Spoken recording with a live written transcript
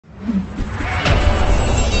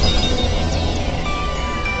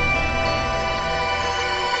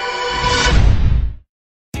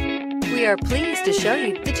We are pleased to show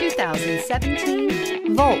you the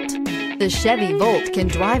 2017 Volt. The Chevy Volt can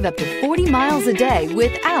drive up to 40 miles a day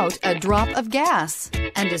without a drop of gas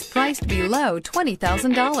and is priced below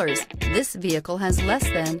 $20,000. This vehicle has less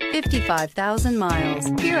than 55,000 miles.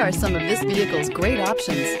 Here are some of this vehicle's great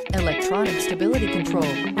options: electronic stability control,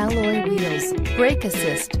 alloy wheels, brake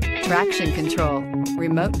assist, traction control,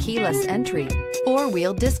 remote keyless entry,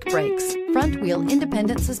 four-wheel disc brakes, front-wheel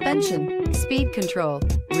independent suspension, speed control,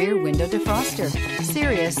 rear window defroster,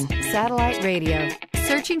 Sirius satellite radio.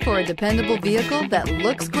 Searching for a dependable vehicle that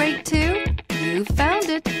looks great too? You found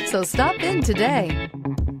it, so stop in today.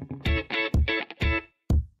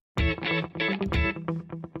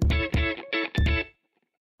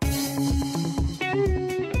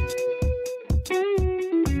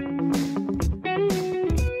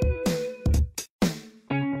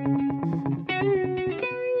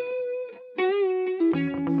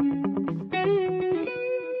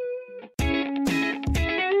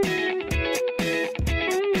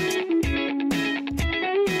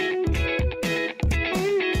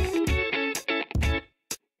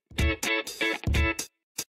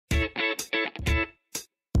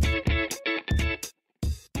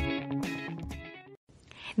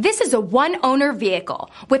 This is a one-owner vehicle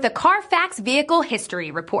with a Carfax Vehicle History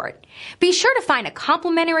Report. Be sure to find a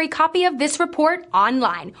complimentary copy of this report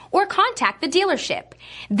online or contact the dealership.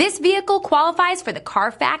 This vehicle qualifies for the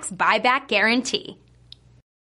Carfax Buyback Guarantee.